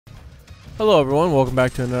Hello everyone, welcome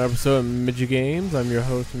back to another episode of Mitchey Games. I'm your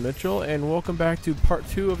host Mitchell, and welcome back to part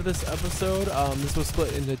 2 of this episode. This was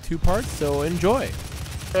split into 2 parts, so enjoy.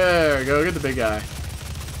 There we go, get the big guy.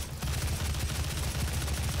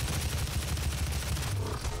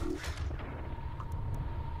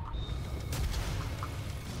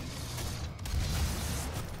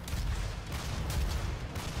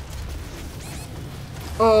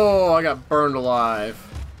 Oh, I got burned alive.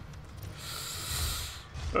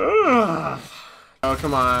 Ugh. Oh,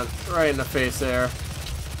 come on. Right in the face there.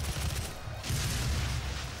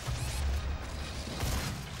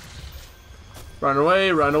 Run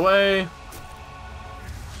away, run away.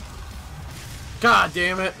 God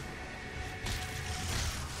damn it.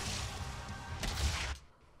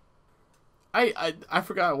 I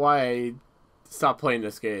forgot why I stopped playing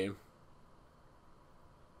this game.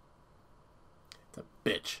 It's a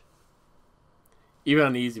bitch. Even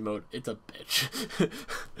on easy mode, it's a bitch.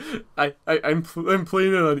 I'm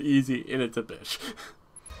playing it on easy, and it's a bitch.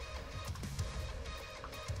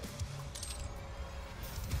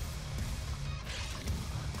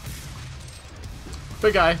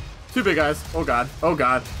 Big guy. 2 big guys. Oh god. Oh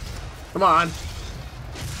god. Come on.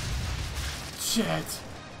 Shit.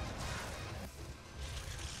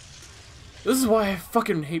 This is why I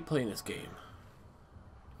fucking hate playing this game.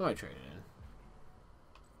 Oh, I traded in.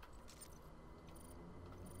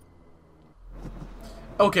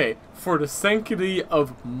 Okay, for the sanctity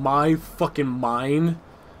of my fucking mind,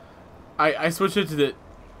 I switched it to the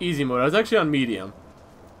easy mode. I was actually on medium.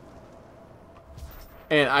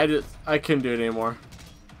 And I couldn't do it anymore.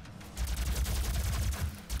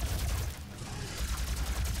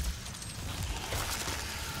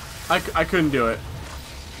 I couldn't do it.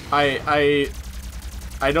 I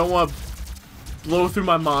don't want to blow through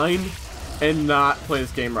my mind and not play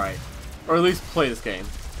this game right. Or at least play this game.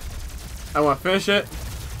 I want to finish it,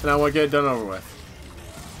 and I want to get it done over with.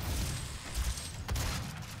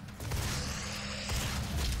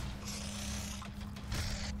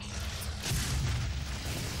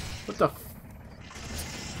 What the f...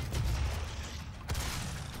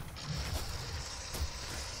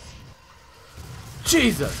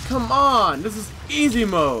 Jesus, come on! This is easy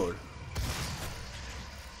mode!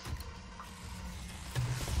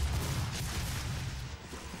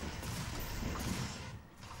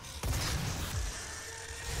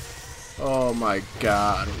 Oh my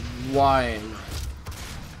god, why?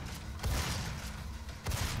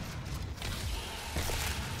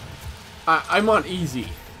 I'm on easy.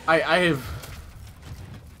 I have...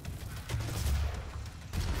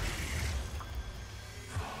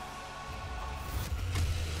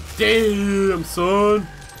 Damn, son!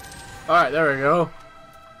 Alright, there we go.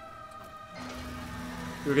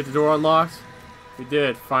 Did we get the door unlocked? We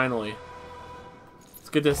did, finally. Let's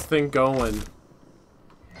get this thing going.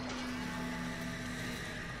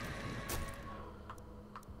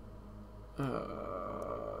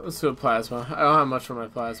 Let's do a plasma. I don't have much for my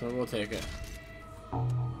plasma. We'll take it.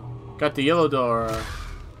 Got the yellow door.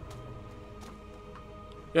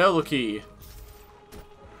 Yellow key.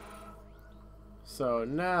 So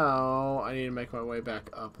now I need to make my way back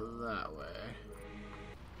up that way.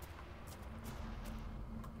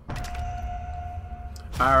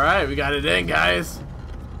 Alright, we got it in, guys.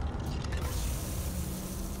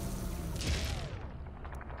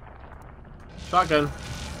 Shotgun.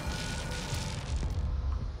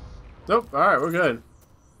 Nope, alright, we're good.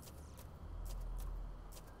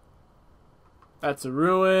 That's a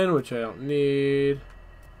ruin, which I don't need.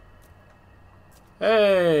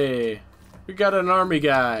 Hey! We got an army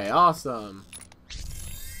guy. Awesome.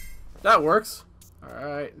 That works.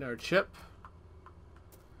 Alright, another chip.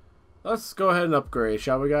 Let's go ahead and upgrade,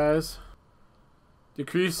 shall we, guys?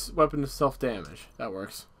 Decrease weapon self-damage. That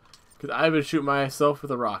works. Because I've been shooting myself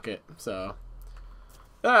with a rocket, so...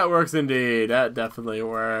 That works indeed. That definitely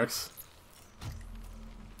works.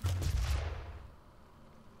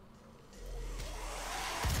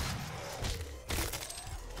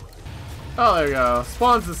 Oh, there we go.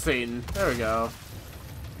 Spawns of Satan. There we go.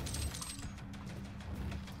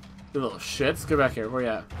 You little shits. Get back here. Where you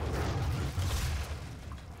at?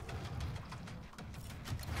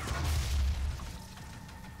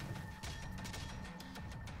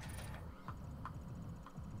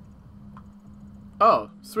 Oh,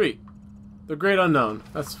 sweet. The Great Unknown.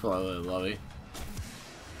 That's really lovely.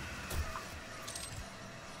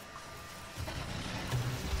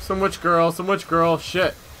 Some witch girl. Some witch girl.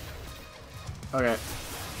 Shit. Okay.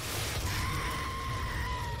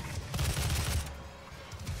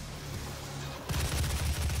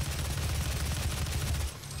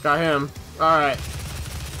 Got him. Alright.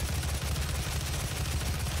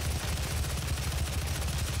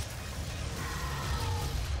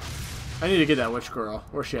 I need to get that witch girl.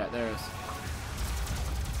 Where's she at? There it is.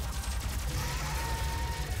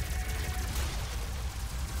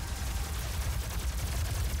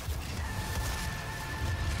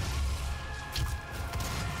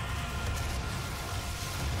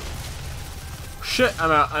 Shit,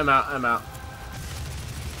 I'm out, I'm out, I'm out.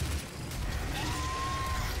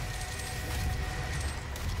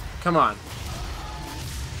 Come on.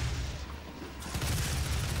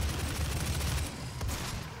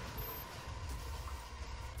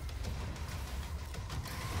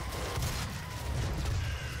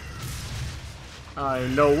 I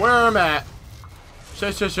know where I'm at.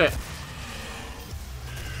 Shit, shit, shit.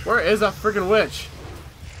 Where is that freaking witch?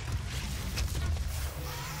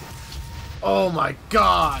 Oh my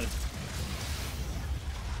god.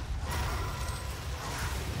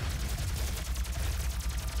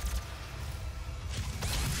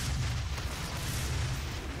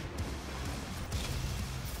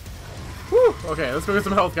 Whew. Okay, let's go get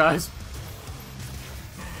some health, guys.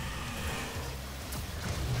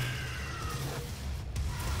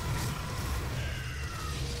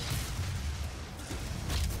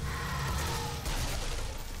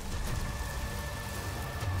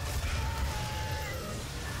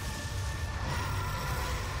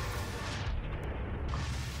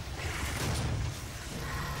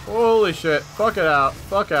 Holy shit. Fuck it out.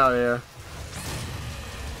 Fuck out of here.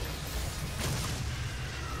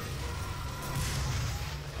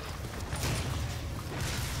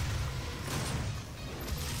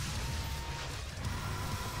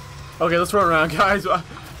 Okay, let's run around, guys.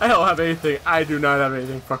 I don't have anything. I do not have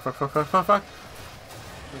anything. Fuck, fuck, fuck, fuck, fuck, fuck.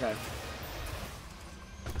 Okay.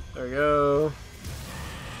 There we go.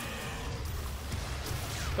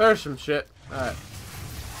 There's some shit. Alright.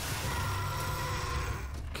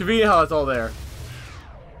 Convenient how it's all there.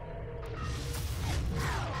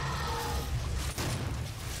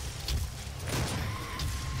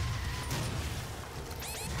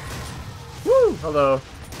 Woo! Hello.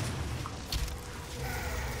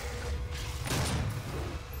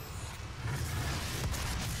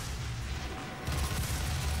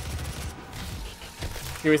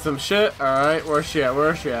 Give me some shit. Alright, where's she at?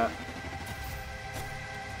 Where's she at?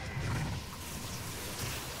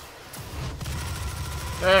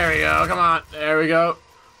 There we go, come on. There we go.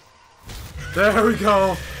 There we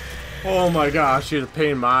go. Oh my gosh, she's a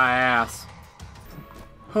pain in my ass.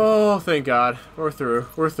 Oh, thank God. We're through.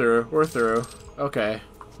 We're through. We're through. Okay.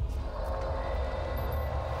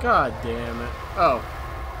 God damn it. Oh.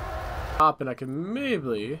 Up and I can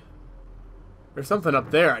maybe... There's something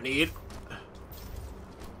up there I need.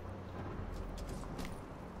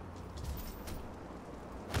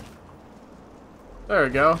 There we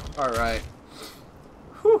go. Alright.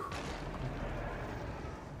 Whew.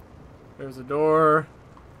 There's a door.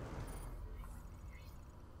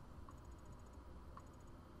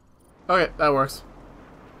 Okay, that works.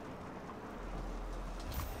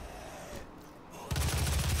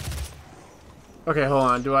 Okay, hold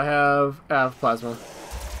on. Do I have plasma?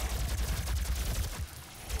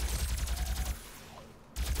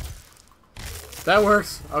 That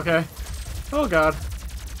works. Okay. Oh god.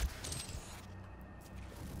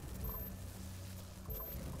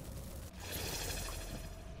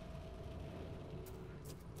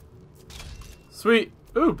 Sweet.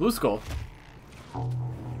 Ooh, blue skull.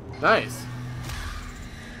 Nice.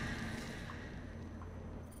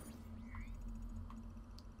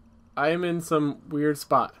 I am in some weird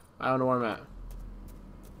spot. I don't know where I'm at.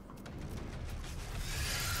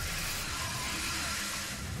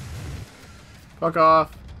 Fuck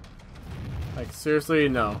off. Like, seriously,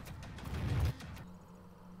 no.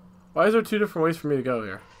 Why is there two different ways for me to go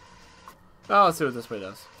here? Oh, let's see what this way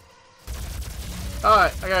does.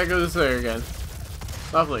 Alright, I gotta go this way again.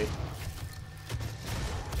 Lovely.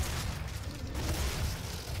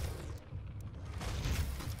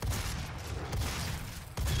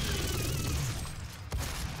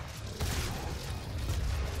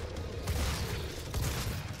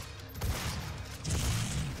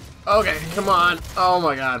 Okay, come on. Oh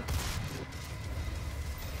my god.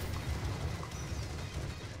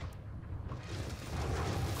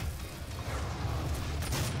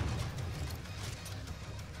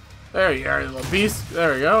 There you are, you little beast.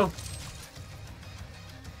 There we go.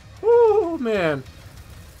 Woo, man.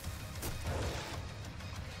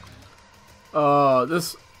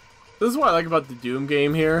 This is what I like about the Doom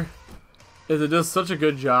game here. Is it does such a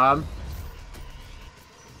good job.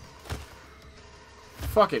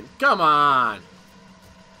 Fucking, come on.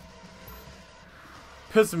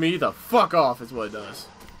 Piss me the fuck off is what it does.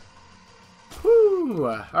 Whoo,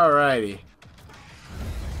 alrighty.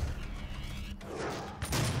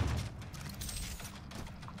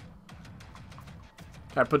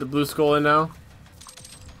 Can I put the blue skull in now?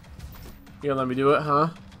 You gonna let me do it, huh?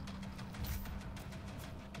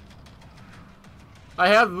 I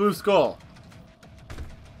have the blue skull.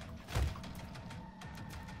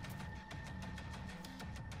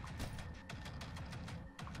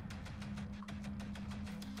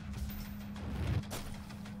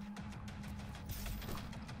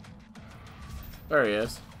 There he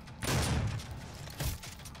is.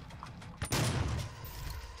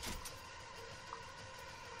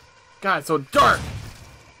 God, it's so dark!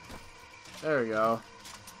 There we go.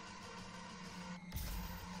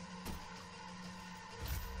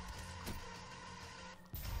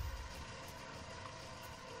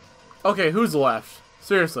 Okay, who's left?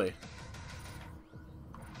 Seriously.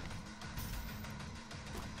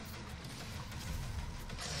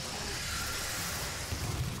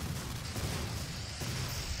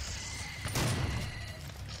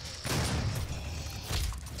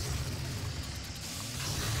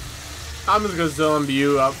 I'm just gonna zombie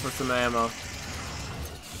you up for some ammo.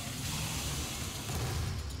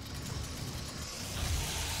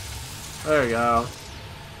 There we go.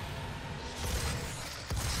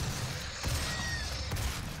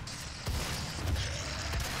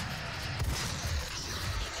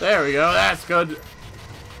 There we go, that's good.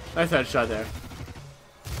 Nice headshot there.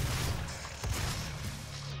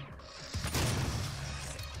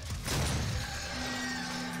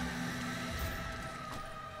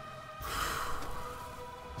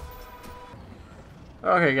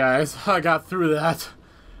 Okay guys, I got through that.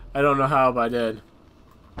 I don't know how, but I did.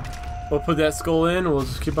 We'll put that skull in, we'll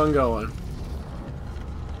just keep on going.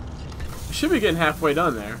 We should be getting halfway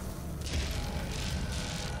done there.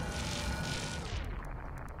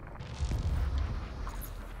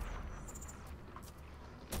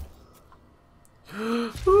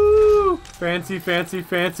 Woo! Fancy, fancy,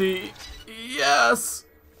 fancy. Yes!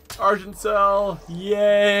 Argent cell.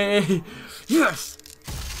 Yay! Yes!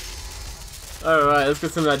 Alright, let's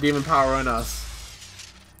get some of that demon power on us.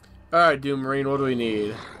 Alright, Doom Marine, what do we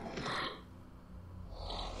need?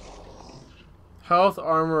 Health,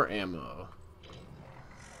 armor, ammo.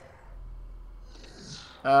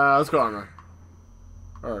 Let's go armor.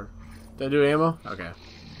 Or, did I do ammo? Okay.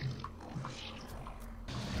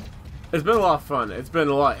 It's been a lot of fun. It's been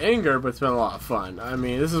a lot of anger, but it's been a lot of fun. I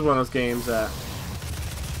mean, this is one of those games that...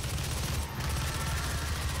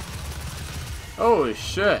 Holy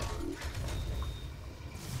shit.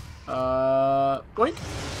 Wait.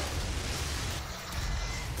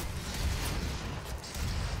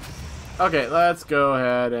 Okay, let's go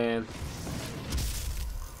ahead and...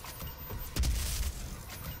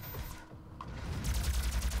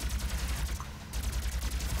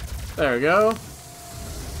 There we go.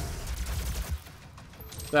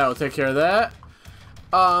 That will take care of that.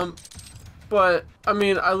 But, I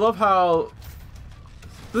mean, I love how...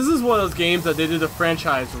 This is one of those games that they did the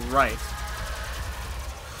franchise right.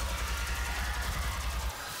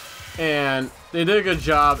 And they did a good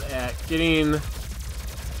job at getting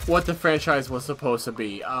what the franchise was supposed to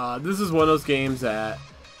be. This is one of those games that...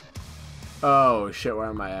 Oh, shit, where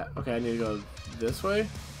am I at? Okay, I need to go this way?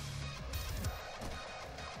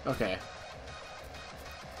 Okay.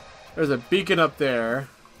 There's a beacon up there.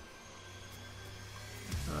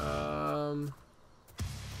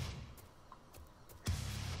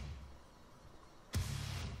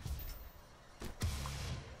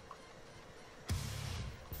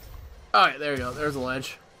 Alright, there we go. There's a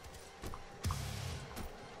ledge.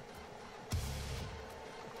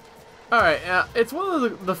 Alright, it's one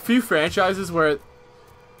of the few franchises where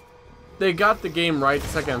they got the game right the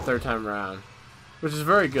second and third time around, which is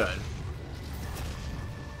very good.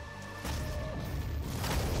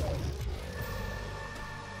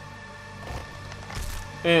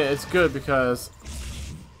 And it's good because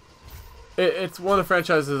it's one of the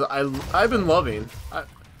franchises I've been loving. I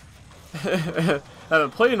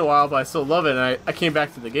haven't played in a while, but I still love it, and I came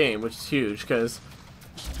back to the game, which is huge, because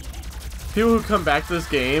people who come back to this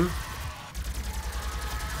game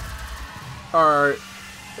are...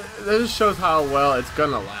 That just shows how well it's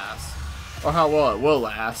gonna last, or how well it will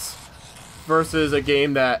last, versus a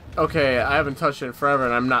game that, okay, I haven't touched it in forever,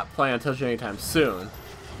 and I'm not planning on touching it anytime soon.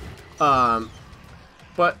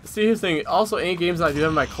 But, see, here's the thing, also any games that I do have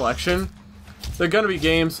in my collection, they're gonna be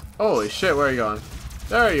games... Holy shit, where are you going?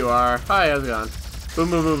 There you are. Hi, how's it going? Boom,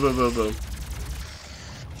 boom, boom, boom, boom, boom.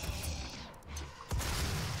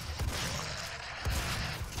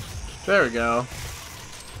 There we go.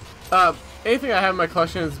 Anything I have in my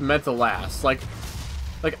collection is meant to last. Like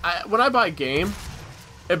when I buy a game,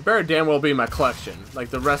 it better damn well be in my collection. Like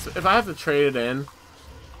the rest, if I have to trade it in,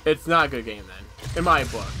 it's not a good game then, in my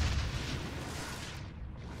book.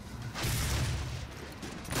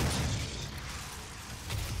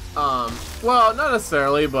 Well, not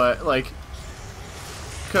necessarily, but like,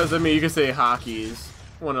 because I mean, you could say hockey's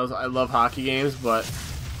one of those. I love hockey games, but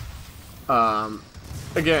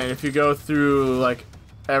again, if you go through like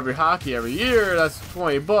every hockey every year, that's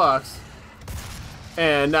 $20,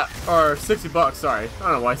 and that, or $60. Sorry, I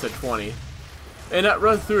don't know why I said 20, and that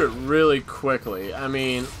runs through it really quickly. I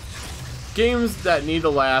mean, games that need to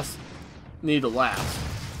last need to last.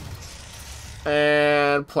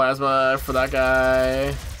 And plasma for that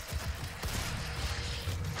guy.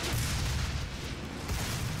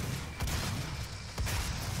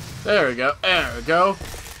 There we go. There we go.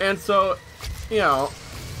 And so, you know,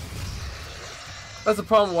 that's the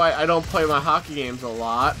problem why I don't play my hockey games a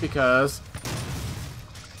lot, because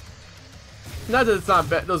not that it's not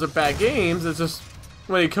bad, those are bad games, it's just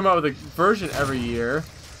when you come out with a version every year,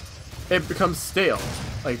 it becomes stale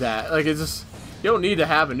like that. Like, it's just, you don't need to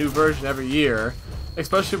have a new version every year,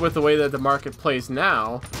 especially with the way that the market plays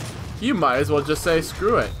now. You might as well just say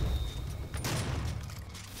screw it.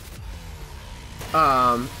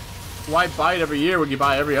 Why buy it every year when you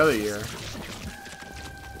buy every other year?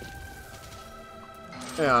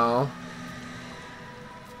 You know.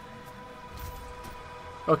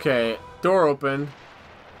 Okay, door open.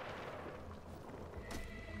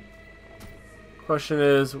 Question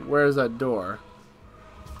is, where's that door?